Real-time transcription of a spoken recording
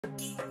We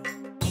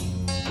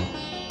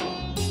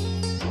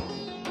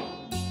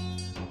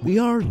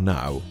are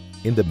now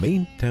in the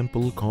main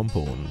temple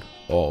compound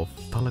of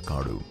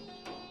Talakadu.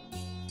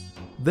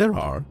 There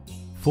are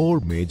 4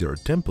 major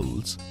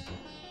temples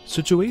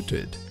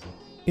situated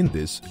in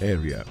this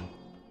area: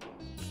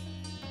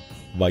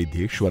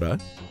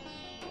 Vaideshwara,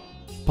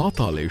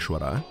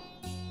 Pataleshwara,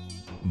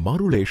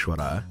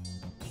 Maruleshwara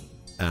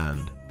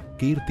and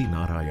Kirti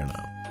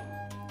Narayana.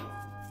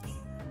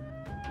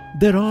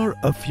 There are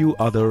a few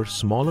other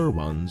smaller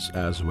ones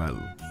as well.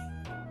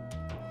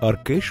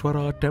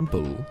 Arkeshwara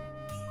temple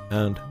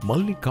and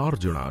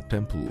Mallikarjuna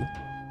temple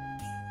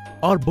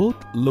are both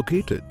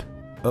located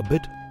a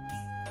bit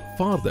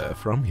farther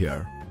from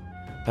here,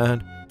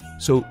 and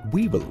so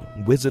we will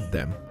visit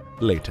them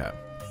later.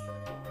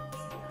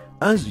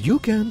 As you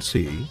can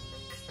see,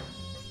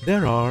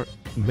 there are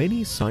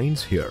many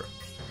signs here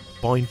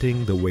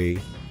pointing the way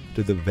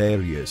to the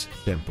various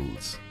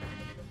temples.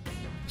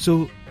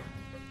 So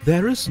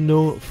there is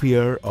no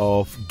fear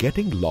of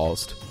getting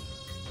lost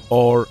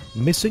or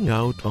missing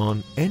out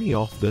on any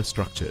of the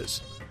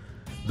structures.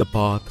 The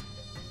path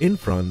in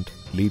front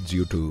leads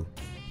you to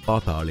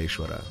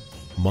Pataleshwara,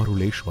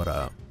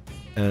 Maruleshwara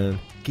and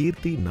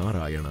Kirti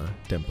Narayana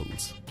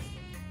temples.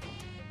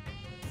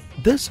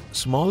 This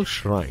small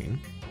shrine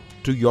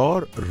to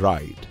your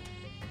right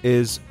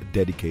is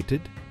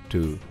dedicated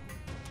to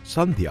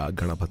Sandhya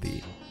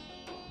Ganapati.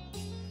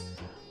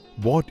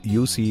 What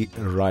you see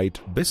right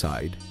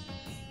beside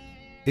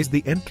is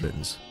the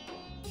entrance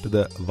to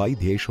the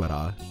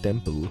Vaideshwara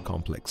temple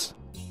complex.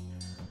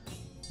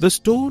 The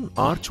stone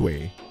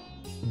archway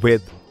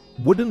with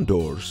wooden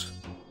doors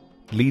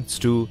leads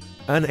to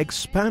an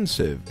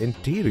expansive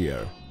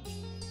interior,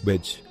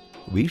 which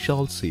we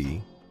shall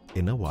see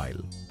in a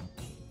while.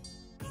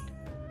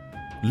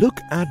 Look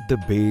at the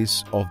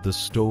base of the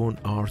stone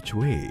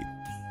archway.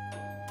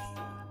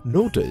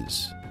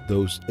 Notice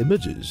those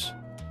images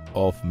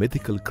of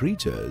mythical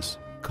creatures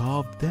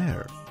carved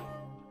there.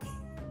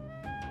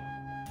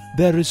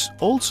 There is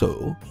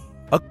also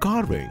a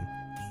carving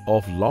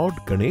of Lord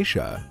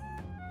Ganesha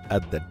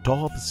at the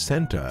top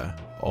center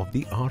of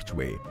the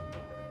archway.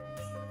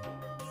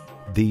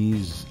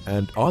 These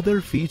and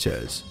other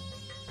features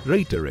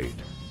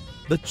reiterate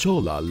the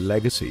Chola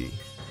legacy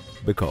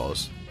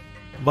because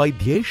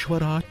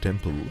Vaideshwara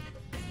temple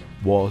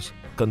was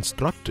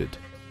constructed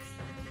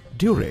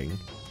during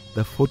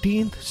the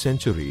 14th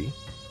century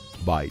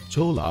by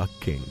Chola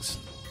kings.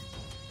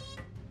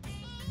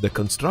 The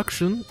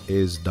construction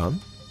is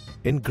done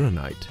in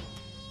granite.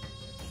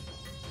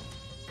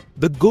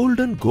 The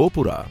golden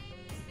gopura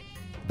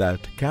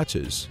that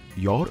catches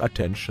your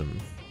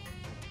attention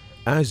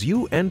as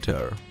you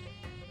enter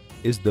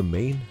is the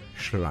main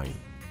shrine.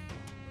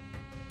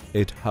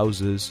 It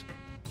houses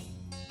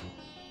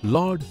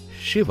Lord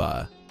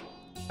Shiva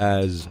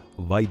as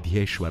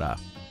Vaideshwara.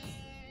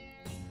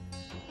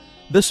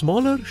 The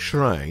smaller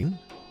shrine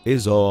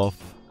is of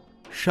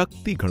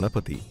Shakti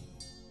Ganapati.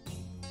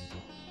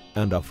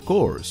 And of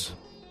course,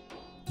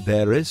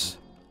 there is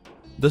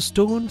the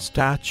stone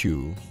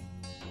statue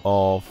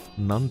of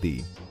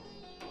Nandi,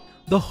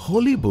 the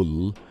holy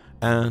bull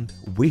and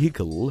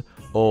vehicle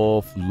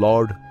of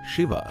Lord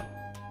Shiva.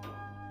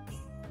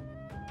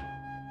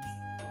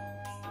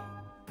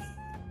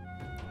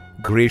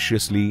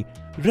 Graciously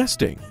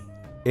resting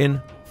in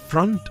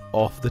front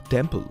of the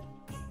temple.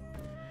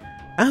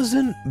 As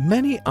in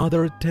many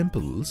other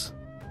temples,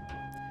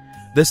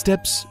 the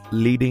steps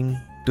leading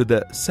to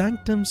the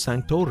Sanctum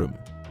Sanctorum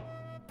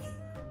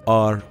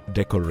are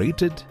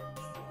decorated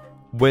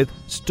with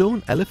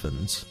stone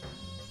elephants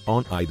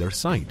on either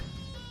side.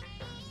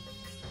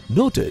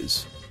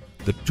 Notice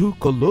the 2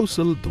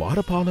 colossal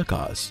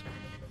Dwarapalakas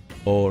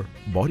or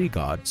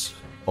bodyguards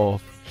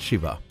of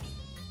Shiva.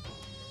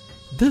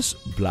 This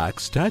black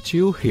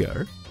statue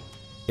here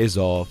is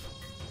of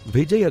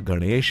Vijaya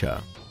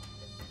Ganesha.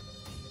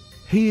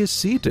 He is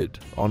seated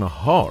on a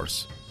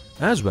horse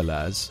as well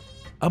as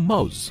a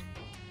mouse.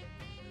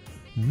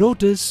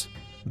 Notice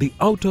the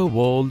outer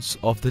walls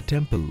of the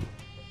temple.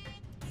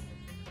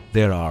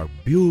 There are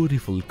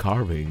beautiful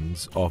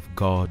carvings of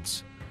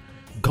gods,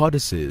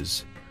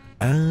 goddesses,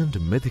 and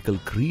mythical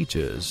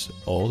creatures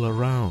all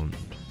around.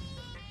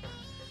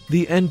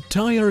 The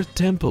entire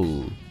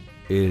temple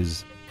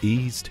is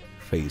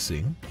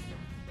east-facing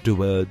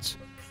towards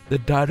the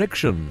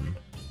direction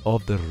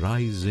of the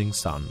rising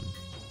sun.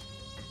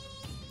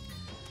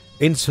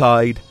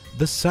 Inside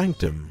the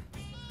sanctum,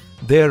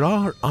 there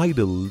are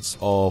idols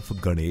of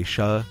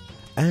Ganesha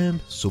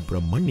and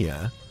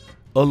Subramanya,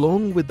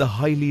 along with the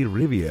highly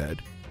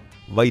revered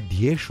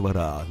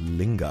Vaideshwara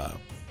Linga.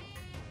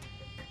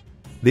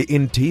 The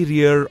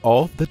interior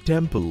of the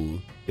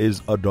temple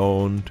is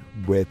adorned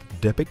with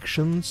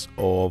depictions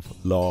of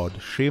Lord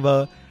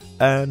Shiva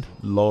and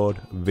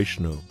Lord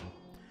Vishnu.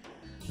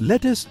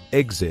 Let us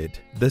exit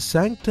the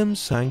Sanctum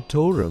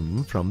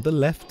Sanctorum from the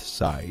left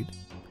side.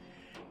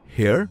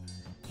 Here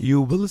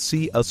you will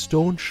see a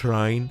stone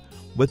shrine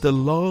with a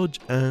large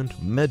and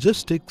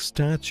majestic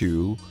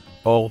statue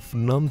of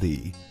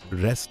Nandi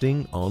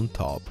resting on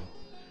top,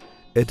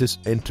 It is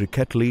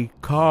intricately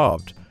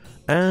carved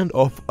and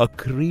of a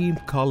cream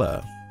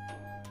color.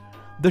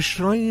 The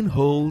shrine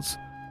holds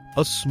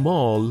a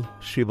small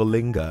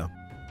Shivalinga.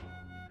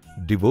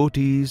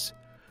 Devotees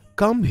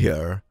come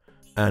here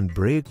and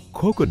break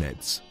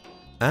coconuts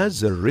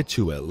as a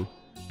ritual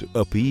to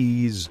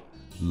appease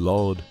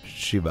Lord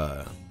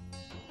Shiva.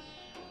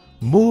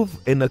 Move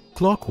in a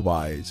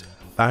clockwise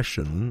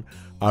fashion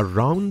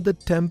around the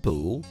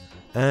temple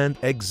and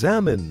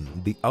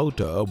examine the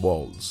outer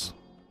walls.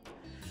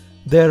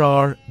 There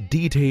are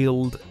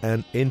detailed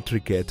and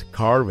intricate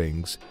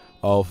carvings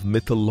of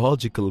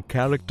mythological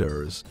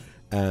characters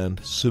and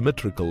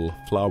symmetrical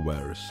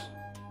flowers.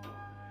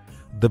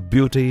 The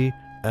beauty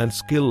and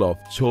skill of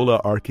Chola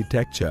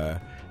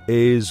architecture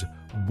is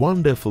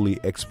wonderfully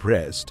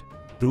expressed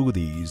through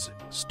these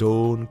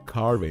stone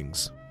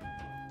carvings.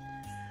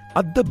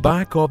 At the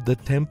back of the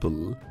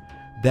temple,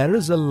 there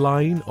is a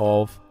line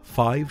of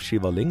 5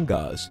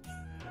 Shivalingas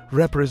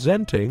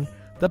representing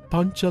the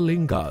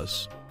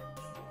Panchalingas.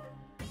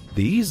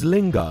 These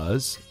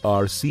lingas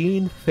are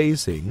seen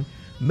facing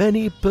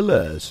many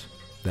pillars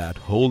that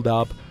hold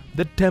up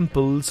the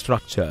temple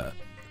structure.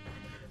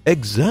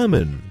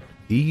 Examine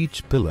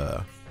each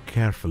pillar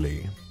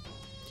carefully.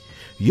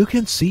 You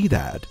can see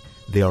that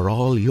they are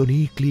all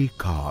uniquely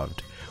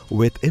carved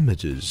with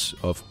images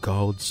of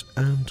gods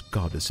and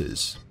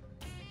goddesses.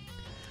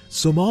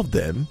 Some of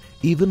them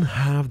even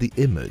have the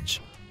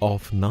image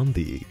of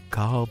Nandi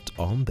carved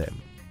on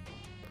them.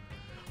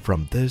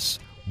 From this,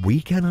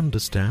 we can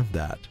understand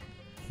that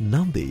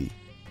Nandi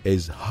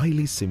is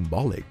highly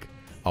symbolic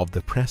of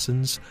the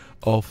presence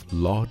of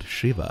Lord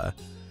Shiva,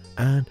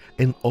 and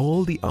in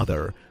all the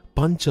other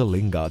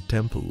Panchalinga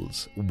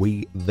temples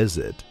we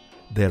visit,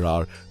 there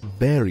are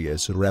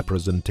various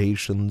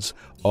representations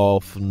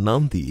of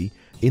Nandi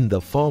in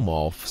the form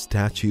of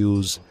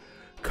statues,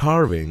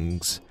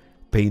 carvings,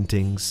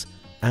 paintings,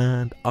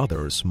 and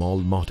other small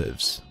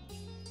motifs.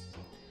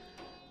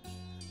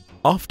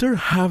 After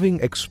having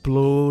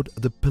explored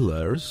the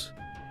pillars,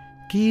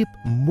 keep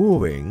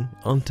moving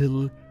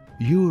until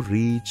you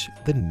reach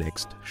the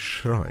next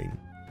shrine.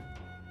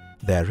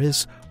 There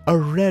is a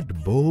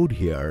red board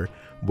here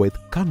with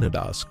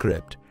Kannada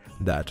script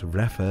that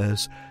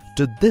refers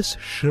to this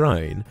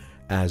shrine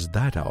as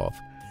that of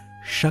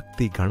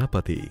Shakti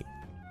Ganapati.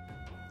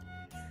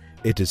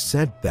 It is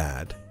said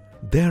that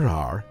there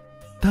are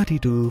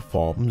 32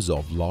 forms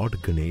of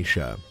Lord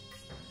Ganesha.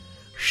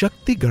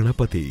 Shakti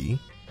Ganapati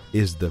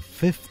is the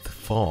 5th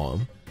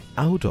form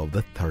out of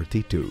the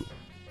 32.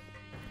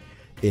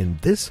 In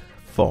this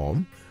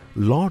form,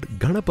 Lord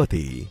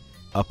Ganapati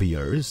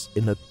appears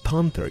in a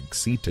tantric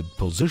seated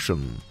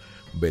position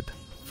with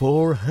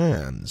 4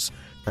 hands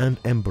and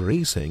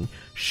embracing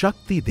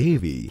Shakti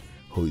Devi,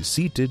 who is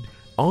seated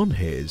on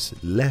his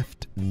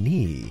left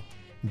knee,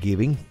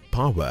 giving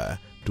power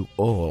to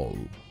all.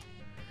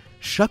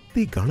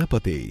 Shakti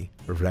Ganapati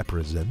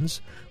represents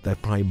the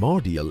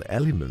primordial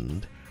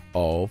element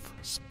of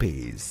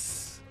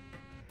space.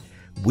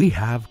 We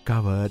have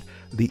covered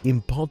the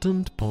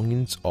important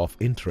points of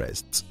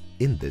interest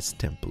in this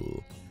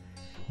temple.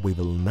 We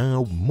will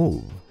now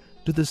move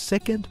to the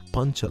second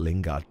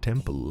Panchalinga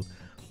temple,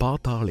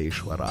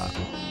 Pataleshwara.